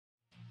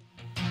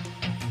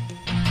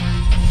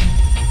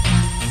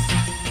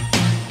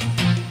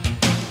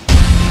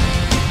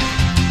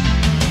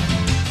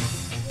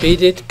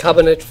Beaded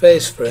cabinet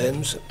face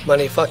frames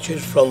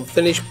manufactured from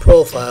finished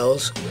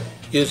profiles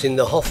using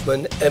the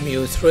Hoffmann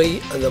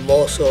MU-3 and the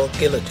Morso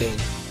Guillotine.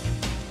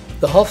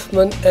 The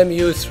Hoffmann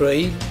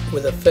MU-3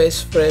 with a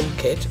face frame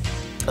kit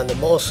and the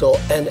Morso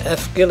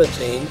NF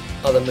Guillotine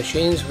are the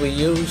machines we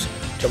use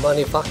to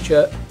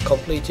manufacture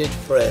completed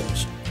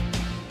frames.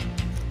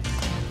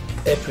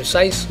 A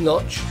precise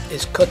notch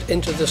is cut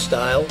into the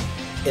style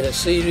in a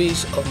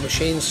series of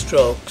machine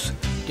strokes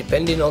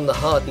depending on the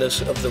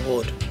hardness of the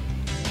wood.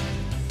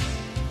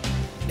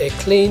 A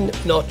clean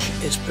notch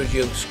is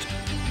produced.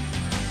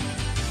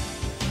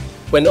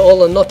 When all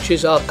the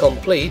notches are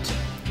complete,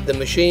 the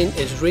machine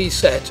is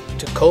reset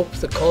to cope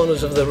the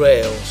corners of the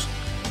rails.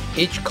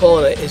 Each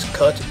corner is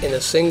cut in a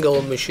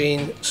single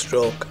machine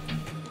stroke.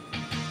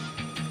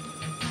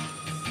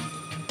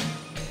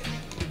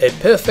 A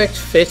perfect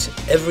fit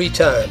every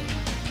time.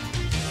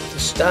 The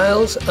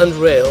stiles and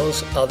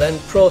rails are then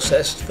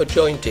processed for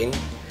jointing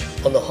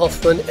on the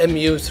Hoffmann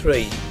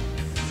MU-3.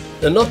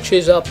 The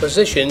notches are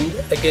positioned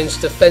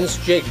against the fence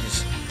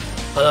jigs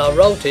and are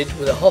routed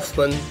with a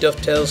Hoffmann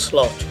dovetail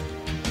slot.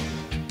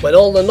 When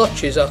all the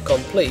notches are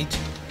complete,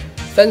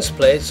 fence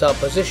plates are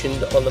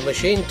positioned on the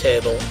machine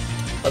table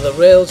and the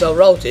rails are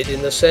routed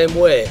in the same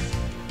way.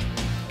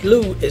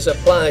 Glue is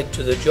applied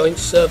to the joint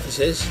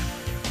surfaces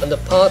and the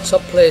parts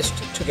are placed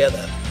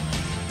together.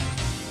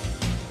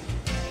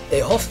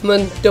 A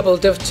Hoffmann double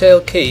dovetail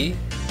key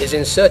is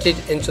inserted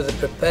into the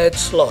prepared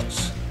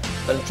slots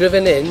and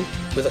driven in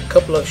with a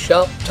couple of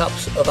sharp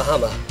taps of a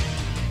hammer.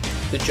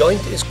 The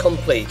joint is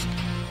complete.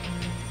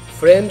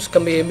 Frames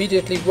can be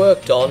immediately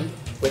worked on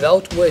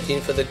without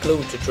waiting for the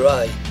glue to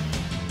dry.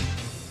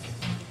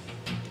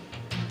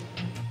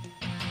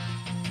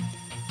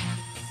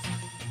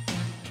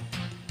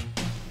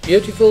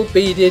 Beautiful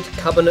beaded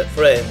cabinet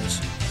frames,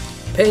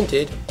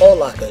 painted or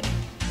lacquered.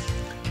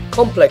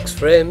 Complex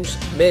frames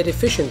made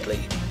efficiently.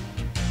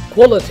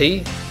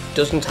 Quality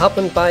doesn't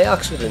happen by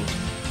accident.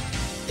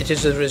 It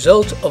is the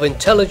result of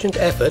intelligent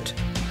effort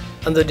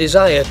and the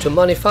desire to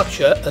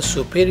manufacture a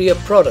superior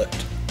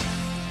product.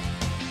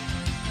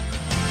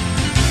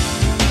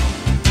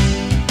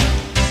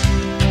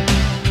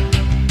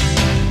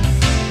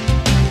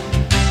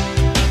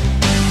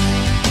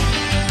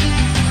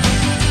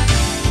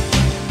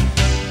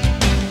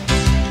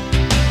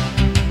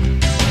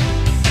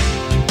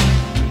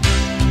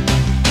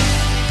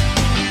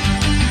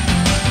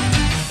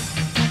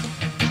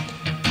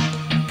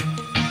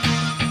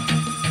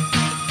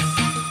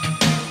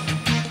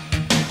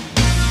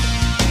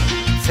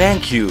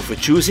 Thank you for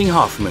choosing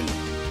Hoffmann.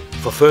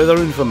 For further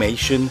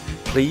information,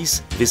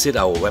 please visit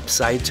our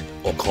website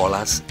or call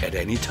us at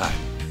any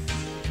time.